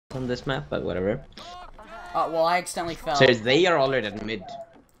on this map, but whatever. Well, I accidentally fell. So they are already at mid.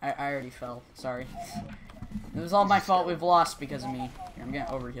 I already fell. Sorry. It was all my fault. We've lost because of me. Here, I'm gonna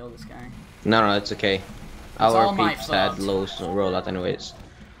overheal this guy. No, it's okay. all Our my peeps fault. had low rollout anyways.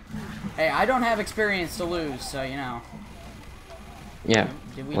 Hey, I don't have experience to lose, so you know. Yeah.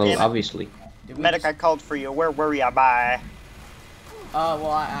 Well, obviously. Medic, I called for you. Where were ya? Bye.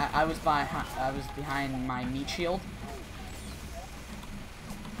 Well, I was behind my meat shield.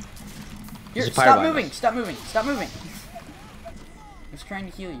 Here, stop moving! Stop moving! Stop moving! I was trying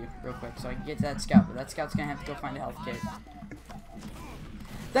to heal you real quick so I can get to that scout, but that scout's gonna have to go find a health kit.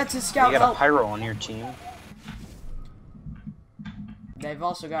 That's a scout. You got a pyro on your team. They've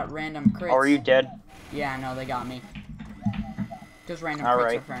also got random crits. Oh, are you dead? Yeah, no, they got me. Just random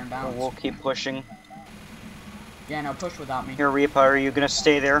crits are fair and balanced. We'll keep pushing. Yeah, no, push without me. Here, Reaper, are you gonna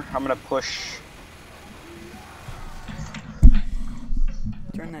stay there? I'm gonna push.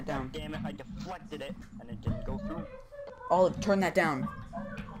 Turn that down. Damn it, I deflected it, and it didn't go through. Olive, turn that down.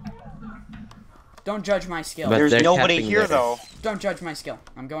 Don't judge my skill. But there's nobody here, though. Don't judge my skill.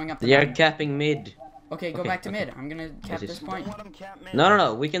 I'm going up the They're mountain. capping mid. Okay, go back to mid. I'm gonna cap this point.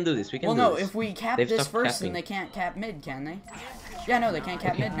 No, we can do this. We can do this. Well, no, if we cap this first, then they can't cap mid, can they? Yeah, no, they can't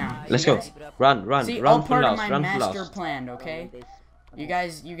cap mid now. Let's go. Run. See, run all for part of last. my Run for master last. plan, okay? You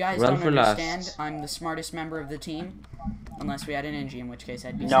guys Run don't for understand. last. I'm the smartest member of the team, unless we had an NG, in which case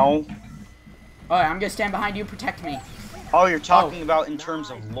I'd be. No. Alright, I'm gonna stand behind you. Protect me. Oh, you're talking about in terms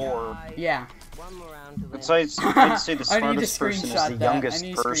of lore. Yeah. I'd say the smartest person is the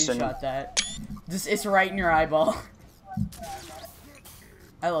youngest person. Screenshot that. It's right in your eyeball.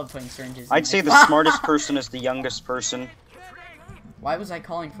 I love putting syringes. I'd say the smartest person is the youngest person. Why was I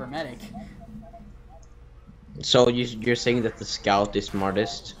calling for a medic? So you're saying that the scout is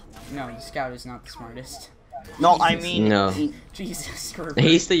smartest? No, the scout is not the smartest. No, I mean no. Jesus, Gerber.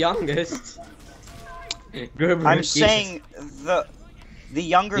 He's the youngest. Gerber, I'm saying the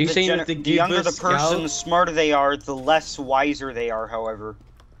younger the younger the person, the smarter they are, the less wiser they are. However.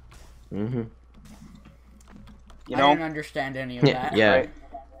 Mhm. You know? I don't understand any of that. Yeah. Right?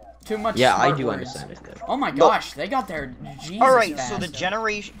 Too much. Yeah, smart I do words. understand it. Though. Oh my gosh, they got their Jesus. All right, fast. so the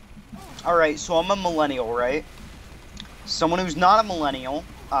generation. All right, so I'm a millennial, right? Someone who's not a millennial,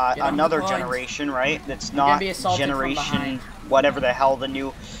 another generation, right? That's not generation, whatever the hell the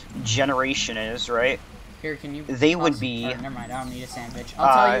new generation is, right? Here, can you? They would be. Oh, never mind. I don't need a sandwich.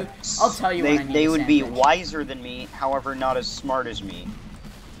 I'll tell you. When I need they a would be sandwich. wiser than me, however, not as smart as me.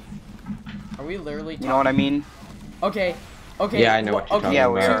 Are we literally? You know what I mean? Okay. Okay. Yeah, I know what you're talking yeah,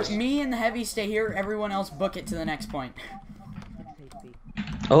 we about. are. Me and the heavy stay here. Everyone else book it to the next point.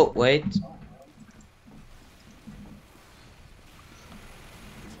 Oh wait.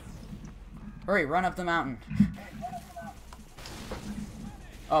 Hurry, run up the mountain.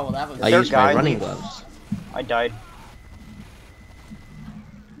 Oh well, that was. I used my running gloves. I died.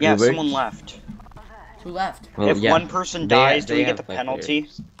 Yeah, someone left. Who left? Well, if yeah. one person dies, do we get the have penalty?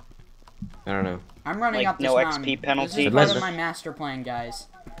 players. I don't know. I'm running Like, up this no mountain. XP penalty? This is part of my master plan, guys.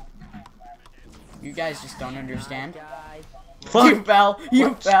 You guys just don't understand. Fuck. You fell!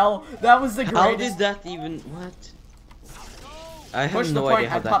 You fell! That was the greatest. How did that even... What? I have Push the no point. idea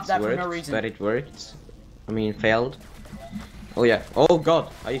how I popped that that for worked, no reason. but it worked. I mean, failed. Oh yeah. Oh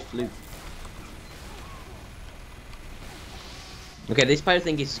god, I flew. Okay, this pirate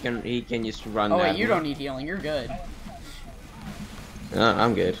thing he can just run. Oh wait, you don't need healing. You're good.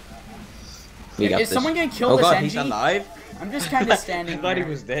 I'm good. We got Is this. someone gonna kill oh this god, NG? he's alive? I'm just kind of standing I thought here.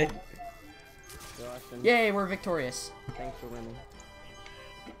 he was dead. Yay, we're victorious. Thanks for winning.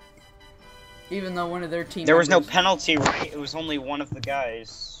 Even though one of their team There was no members... penalty, right? It was only one of the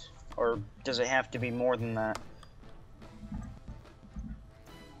guys. Or does it have to be more than that?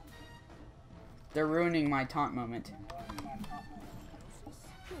 They're ruining my taunt moment.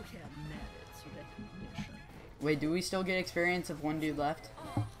 Wait, do we still get experience if one dude left?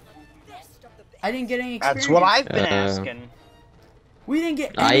 I didn't get any experience. That's what I've been asking. We didn't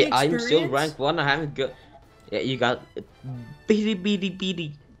get any experience? I'm still rank 1, I haven't got... Yeah, you got...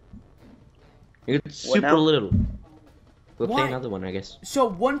 Beady. You got super little. We'll play another one, I guess. So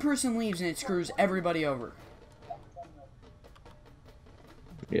one person leaves and it screws everybody over.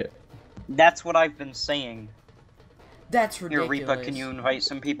 Yeah. That's what I've been saying. That's ridiculous. Here, Reaper, can you invite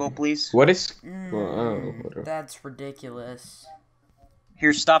some people, please? What is... That's ridiculous.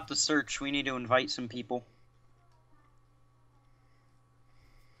 Here, stop the search. We need to invite some people.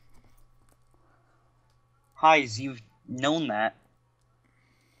 Highs, you've known that.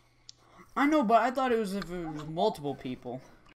 I know, but I thought it was if it was multiple people.